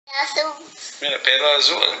Mira, pelo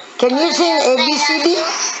azul. Can you sing ABCD?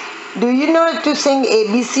 Do you know to sing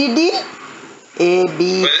ABCD? A,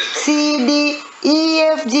 B, C, D, E,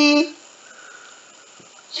 F, G.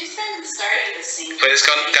 ¿Puedes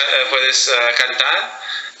cantar?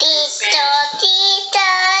 Tito, Tito,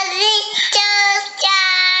 Tito,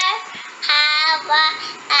 Star, Hava,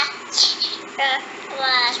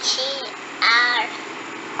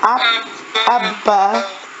 Abba,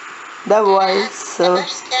 the voice. So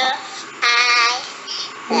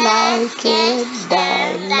like a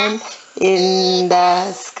diamond in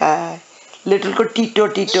the sky. Little को टीटो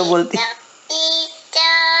टीटो बोलती.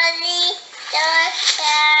 Tito, Tito,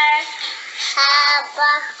 Star,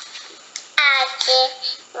 Hava,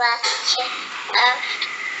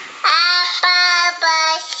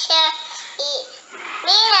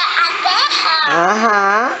 Mira, abejo.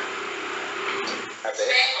 Ajá.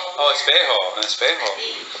 Oh, espejo, un espejo.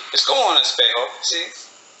 Es como un espejo, sí.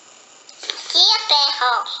 Sí,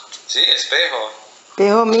 espejo. Sí, espejo.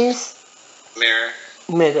 Espejo means Mirror.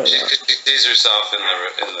 mirror. She sees herself in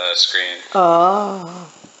the screen. Oh.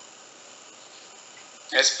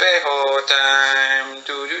 Espejo time,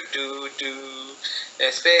 do do do do.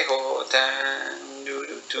 Espejo time, do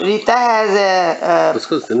do do. Rita has a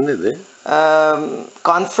उसको सुनने दे.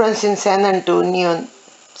 conference in San Antonio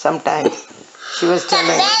sometime. She was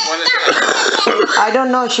telling. When is that? I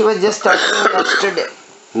don't know. She was just talking yesterday.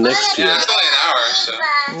 Next year. Yeah, it's only an hour, so.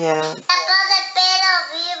 Yeah.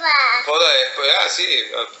 Sí,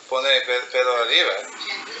 pone pelo arriba.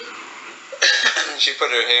 She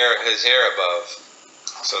put his hair above,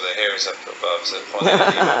 so the hair is up above. So pone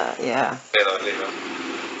arriba. Yeah. Pelo arriba.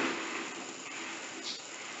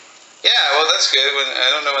 Yeah, well, that's good. I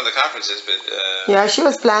don't know when the conference is, but. Yeah, she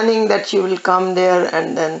was planning that she will come there,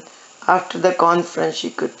 and then after the conference she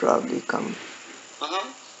could probably come.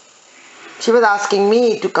 She was asking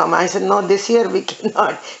me to come. I said, no, this year we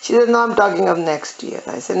cannot. She said, no, I'm talking of next year.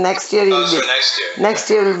 I said, next year will be. Next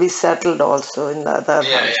year will be settled also in the other house.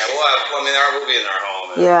 Yeah. Well, we'll be in our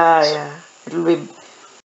home. Yeah. It will be.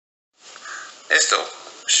 Esto.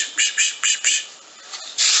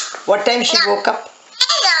 What time she woke up?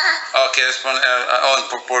 Oh, quieres poner.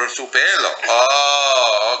 Por su pelo.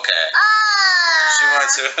 Oh, okay. She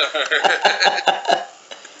wants to.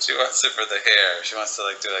 She wants it for the hair. She wants to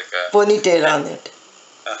do like a Ponytail on it.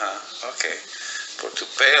 Okay. Por tu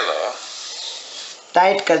pelo.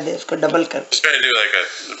 Tight kar de usko, double kar. Just try to do like a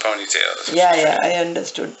ponytail. Yeah, I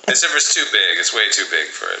understood. Except for it's too big. It's way too big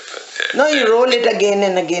for it. But yeah, No, you roll it again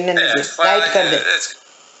and again and again. Tight kar de.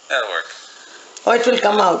 That'll work. Oh, it will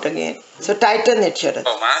come out again. So tighten it, Sharad.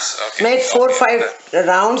 Oh, más? Okay. Made 4 or 5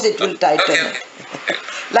 rounds, it will tighten it.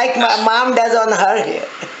 Like my mom does on her hair.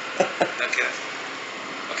 Okay.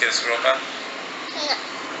 ¿Quieres ropa? No.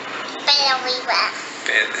 Pelo arriba.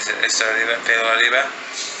 ¿Está arriba? ¿Pelo arriba?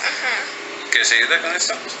 ¿Quieres ayuda con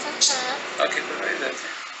esto? Ok, pues ayúdate.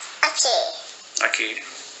 Aquí.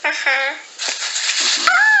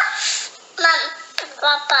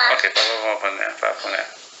 Papá. Ok, papá va a poner.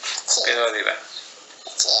 Pelo arriba.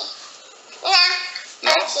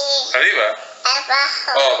 No. Aquí. ¿Arriba?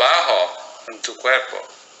 Abajo. Oh, abajo. En tu cuerpo.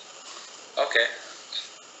 Ok.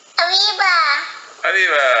 Arriba.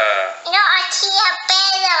 Arriba. No, aquí el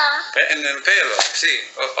pelo. En el pelo, sí.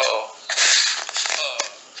 Oh.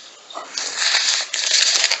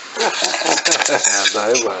 Da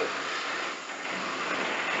igual.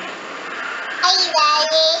 Ay,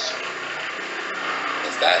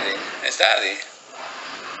 Daddy. It's Daddy.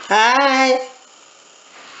 Hi.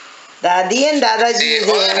 Dadi and Dadaji Sí, is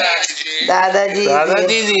hola, here. Dadaji. Dadaji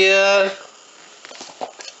is here.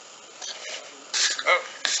 Oh.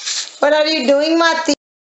 What are you doing, Mati?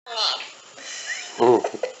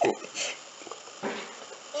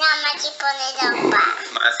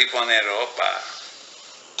 Mati pone ropa.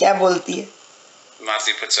 क्या बोलती है?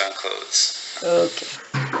 Mati puts on clothes. Okay.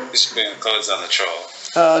 She's putting clothes on the troll.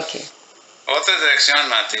 Okay. Otra dirección,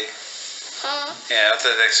 Mati. Yeah, otra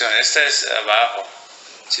dirección. Esta es abajo.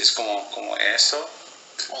 Si es como esto.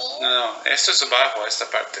 No, esto es abajo, esta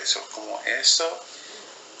parte. So, como esto.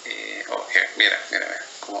 Y, oh, here, mira.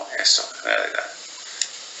 Como esto, en realidad.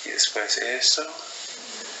 Y después esto.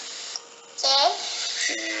 ¿Qué?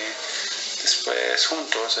 Y después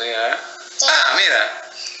juntos allá. Ah, mira.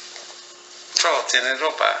 Troll tiene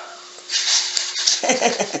ropa.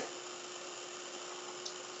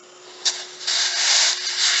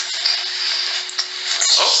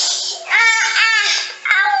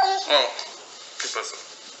 Oh, ¿qué pasó?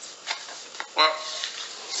 Well,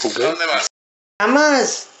 ¿dónde vas?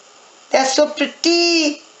 Mamas, they're so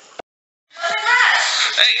pretty.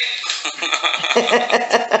 Hey!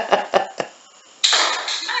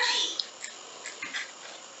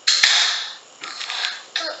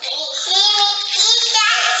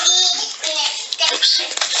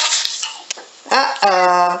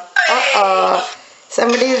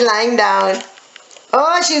 Somebody is lying down.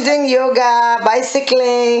 Oh, she's doing yoga,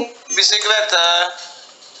 bicycling. Bicicleta.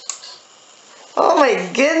 Oh my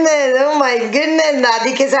goodness.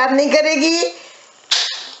 दादी के साथ नहीं करेगी?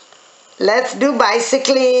 Let's do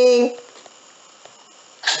bicycling.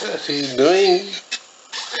 What's she doing?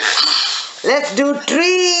 Let's do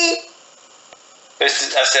tree.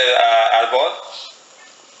 Hacer árbol.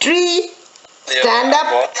 Tree. Stand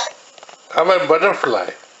up. How about butterfly?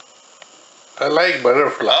 I like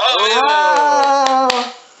butterfly. Oh.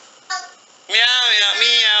 Meow, meow,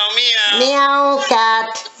 meow, meow. Meow,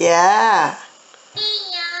 cat. Yeah.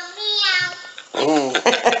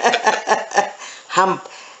 Hump.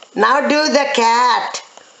 Now do the cat.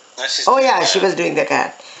 Oh yeah, she was doing the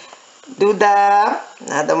cat. Do the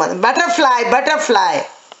another one. Butterfly.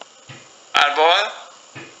 Árbol.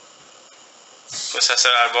 Pues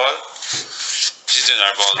hacer árbol. She's doing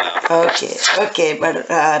árbol now. Okay, but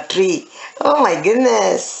tree. Oh my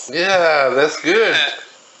goodness. Yeah, that's good.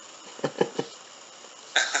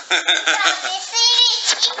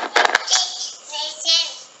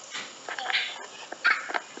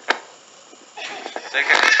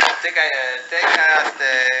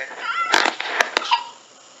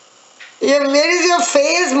 Yeah, where is your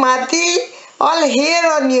face, Mati? All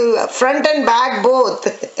hair on you, front and back both.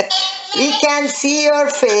 We can see your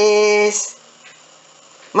face.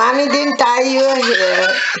 Mommy didn't tie your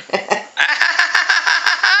hair.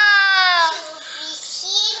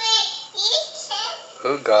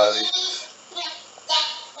 Oh God.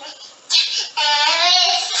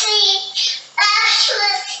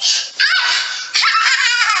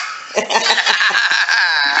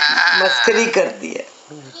 मस्करी कर दी है.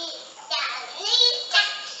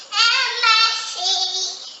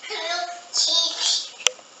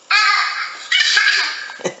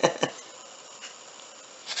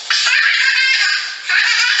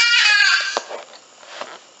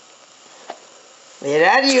 Where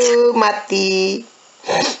are you, Mati?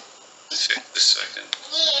 Just a second.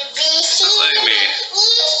 It's not letting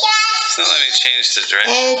me change the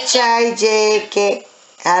direction. H-I-J-K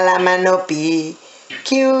L-M-N-O-P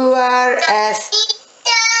Q-R-S.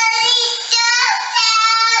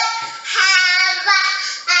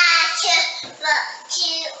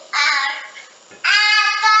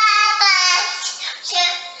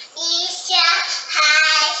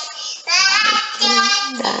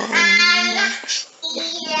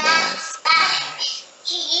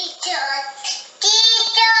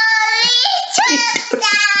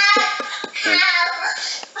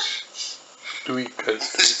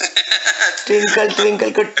 Twinkle,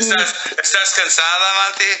 twinkle, good. ¿Estás cansada,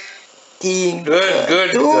 Mati? Twinkle, Good.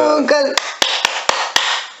 twinkle.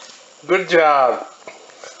 Good job.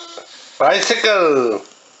 Bicycle.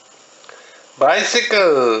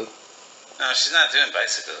 No, she's not doing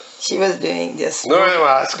bicycle. She was doing just No, I'm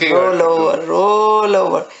asking her to do. roll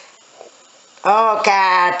over. Oh,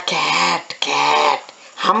 cat.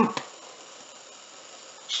 Hump.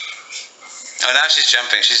 Oh, now she's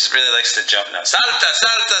jumping. She really likes to jump now. Salta.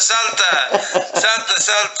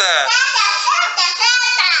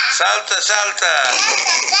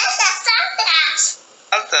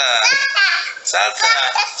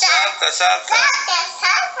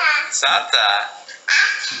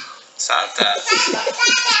 Salta.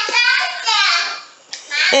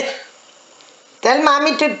 Tell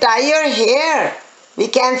mommy to tie your hair. We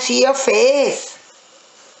can see your face.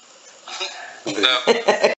 No.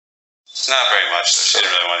 Not very much, though. She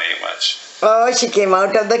didn't really want to eat much. Oh, she came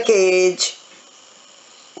out of the cage.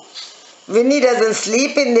 Winnie doesn't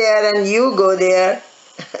sleep in there and you go there.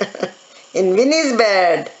 In Winnie's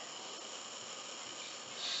bed.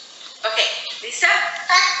 Okay, Lisa?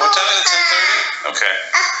 What time is it? 10:30? Okay.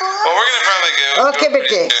 Well, we're going to probably go. Okay,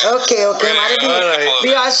 bete. Okay.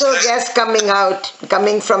 We also guests coming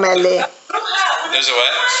from LA. There's a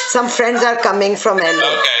what? Some friends are coming from LA.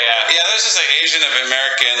 Okay, yeah. Yeah, there's this like Asian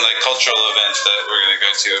American like cultural event that we're going to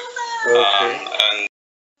go to. Okay.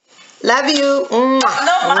 Love you. No,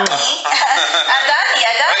 Mommy. Adani.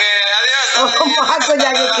 Okay, adios. Oh, माँ को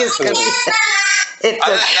जाके kiss कर दिया. It's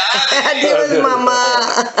okay. Adios, Mama.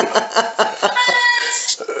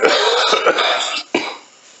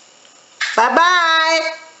 Bye-bye.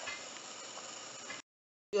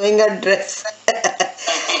 Doing a dress.